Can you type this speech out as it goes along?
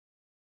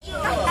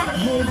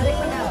Good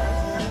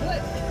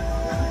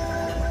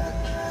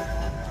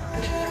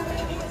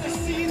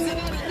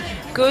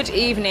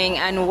evening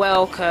and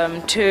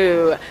welcome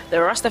to the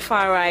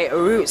Rastafari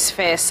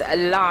Rootzfest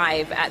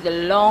live at the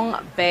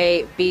Long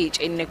Bay Beach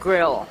in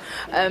Negril.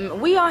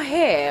 We are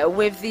here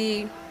with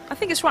the, I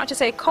think it's right to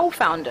say,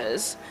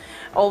 co-founders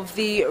of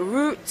the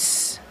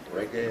Rootz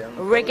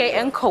Reggae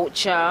and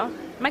Kulcha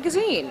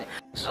Magazine.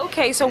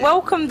 Okay, so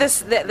welcome the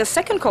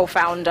second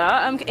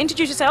co-founder.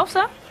 Introduce yourself,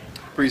 sir.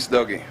 Priest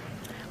Douggie.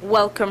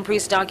 Welcome,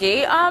 Priest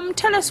Douggie.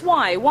 Tell us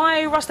why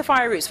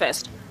Rastafari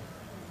Rootzfest?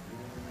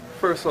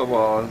 First of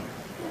all,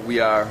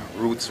 we are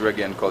Rootz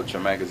Reggae and Kulcha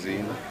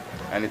Magazine,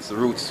 and it's the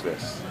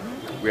Rootzfest.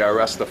 We are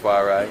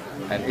Rastafari,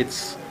 and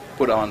it's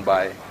put on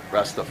by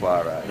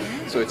Rastafari.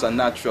 So it's a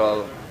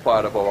natural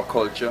part of our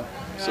culture.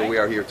 So we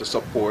are here to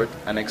support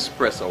and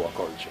express our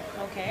culture.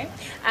 Okay.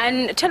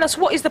 And tell us,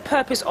 what is the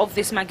purpose of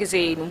this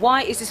magazine?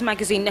 Why is this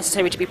magazine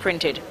necessary to be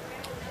printed?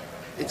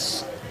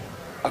 It's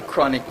a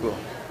chronicle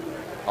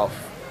of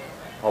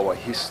our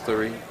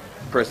history,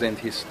 present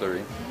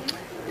history.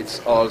 It's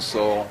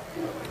also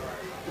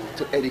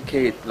to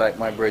educate, like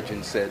my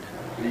brethren said,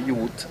 the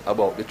youth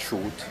about the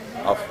truth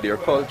of their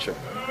culture,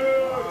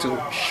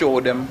 to show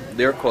them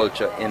their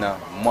culture in a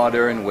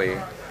modern way,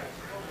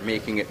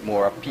 making it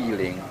more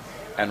appealing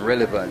and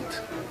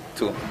relevant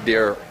to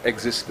their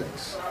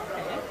existence.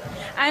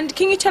 And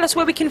can you tell us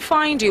where we can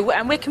find you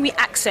and where can we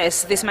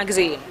access this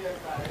magazine?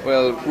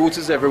 Well, Rootz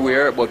is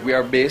everywhere, but we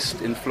are based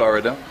in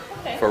Florida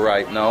for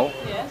right now,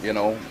 you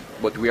know,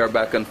 but we are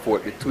back and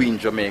forth between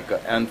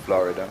Jamaica and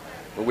Florida.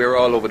 But we're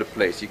all over the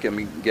place. You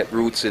can get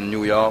Rootz in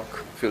New York,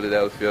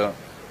 Philadelphia,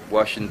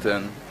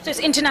 Washington. So it's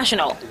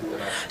international.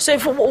 So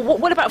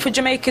what about for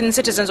Jamaican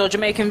citizens or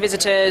Jamaican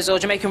visitors or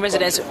Jamaican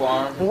residents? Country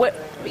Farm.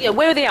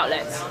 Where are the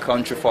outlets?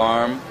 Country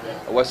Farm.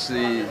 What's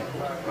the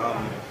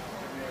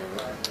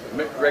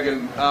regular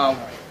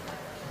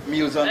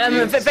Meals on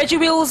Wheels? Veggie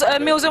Wheels,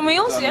 Meals on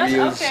Wheels? Yes,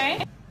 Wheels.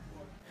 okay.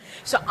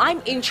 So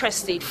I'm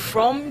interested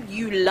from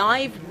you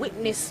live,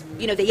 witness,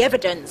 you know, the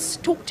evidence.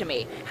 Talk to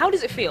me. How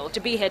does it feel to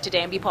be here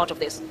today and be part of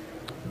this?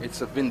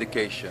 It's a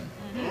vindication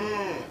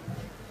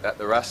that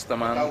the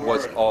Rastaman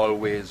was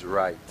always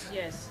right.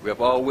 Yes. We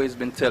have always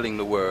been telling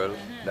the world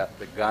that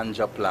the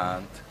ganja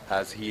plant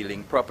has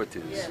healing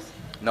properties. Yes.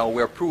 Now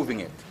we're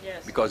proving it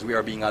because we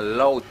are being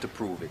allowed to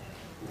prove it.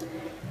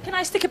 Can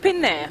I stick a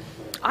pin there?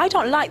 I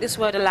don't like this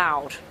word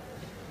allowed.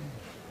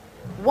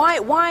 Why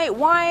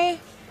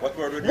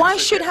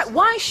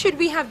should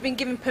we have been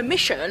given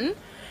permission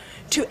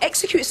to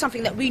execute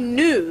something that we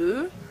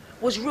knew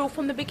was real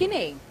from the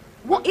beginning?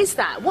 What is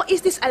that? What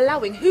is this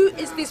allowing? Who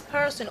is this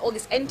person or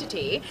this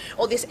entity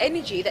or this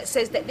energy that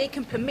says that they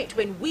can permit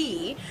when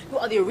we, who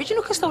are the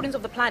original custodians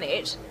of the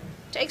planet,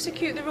 to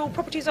execute the real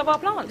properties of our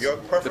plants? You're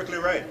perfectly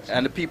right.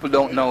 And the people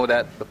don't know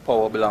that the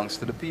power belongs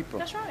to the people.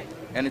 That's right.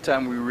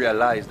 Anytime we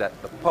realize that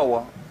the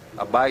power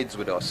abides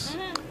with us,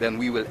 then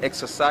we will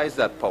exercise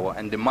that power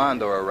and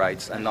demand our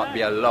rights and not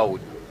be allowed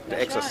to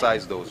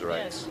exercise those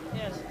rights.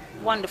 Yes.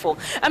 Wonderful.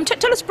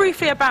 Tell us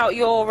briefly about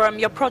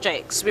your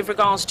projects with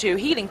regards to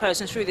healing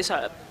persons through this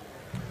herb.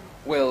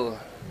 Well,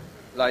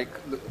 like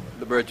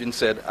the Virgin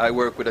said, I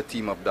work with a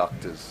team of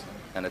doctors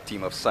and a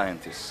team of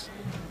scientists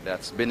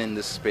that's been in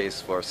this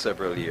space for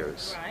several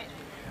years. Right.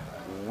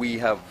 We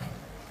have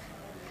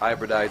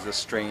hybridized a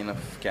strain of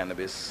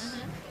cannabis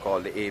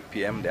called the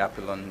APM, the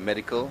Apelon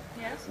Medical,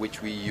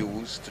 which we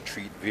use to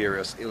treat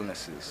various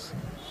illnesses.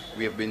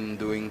 We have been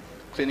doing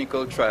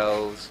clinical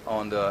trials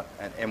under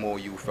an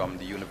MOU from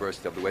the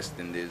University of the West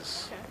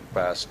Indies in the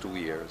past 2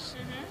 years,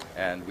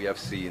 and we have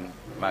seen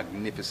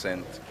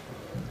magnificent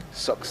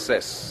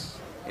success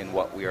in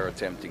what we are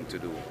attempting to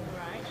do.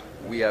 Right.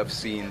 We have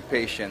seen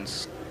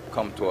patients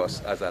come to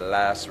us as a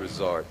last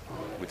resort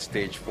with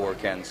stage 4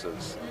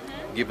 cancers,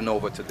 given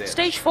over to death.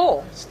 Stage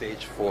 4?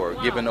 Stage 4,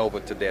 Wow. given over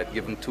to death,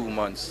 given 2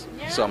 months,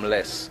 some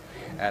less.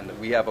 And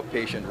we have a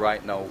patient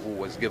right now who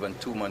was given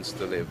 2 months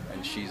to live,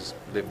 and she's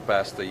lived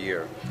past a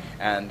year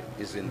and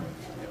is in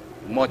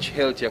much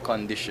healthier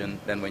condition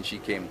than when she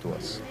came to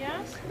us.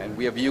 Yes. And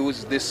we have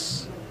used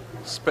this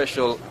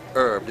special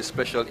herb, this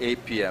special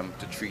APM,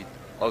 to treat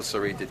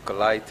ulcerated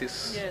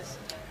colitis,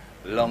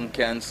 lung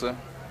cancer,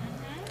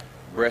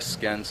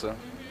 breast cancer,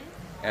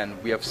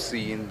 and we have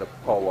seen the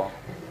power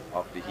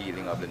of the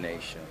healing of the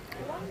nation.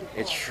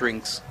 It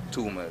shrinks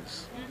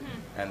tumors,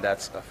 and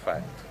that's a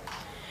fact.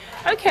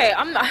 Okay,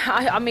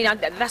 I mean,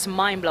 that's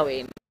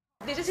mind-blowing.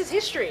 This is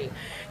history,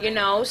 you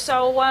know,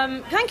 so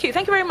thank you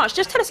very much.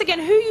 Just tell us again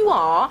who you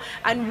are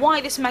and why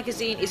this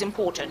magazine is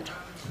important.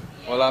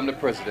 Well, I'm the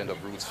president of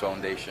Rootz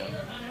Foundation,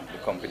 the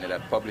company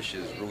that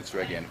publishes Rootz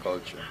Reggae and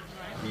Culture.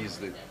 He's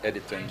the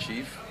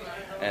editor-in-chief,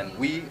 and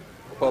we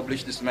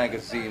publish this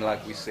magazine,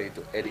 like we say,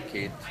 to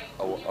educate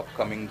our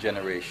upcoming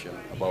generation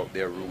about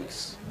their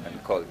roots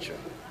and culture.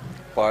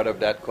 Part of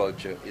that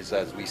culture is,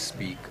 as we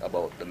speak,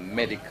 about the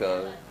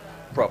medical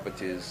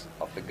properties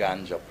of the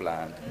ganja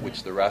plant,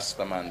 which the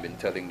Rastaman been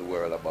telling the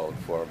world about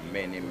for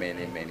many,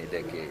 many, many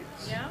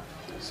decades.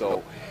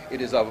 So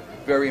it is a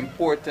very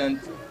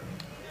important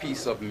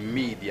piece of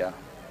media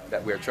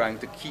that we're trying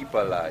to keep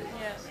alive,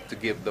 to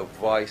give the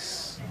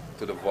voice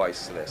to the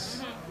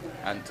voiceless,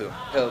 and to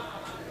help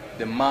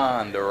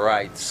demand the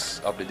rights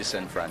of the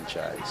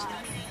disenfranchised.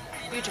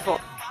 Beautiful.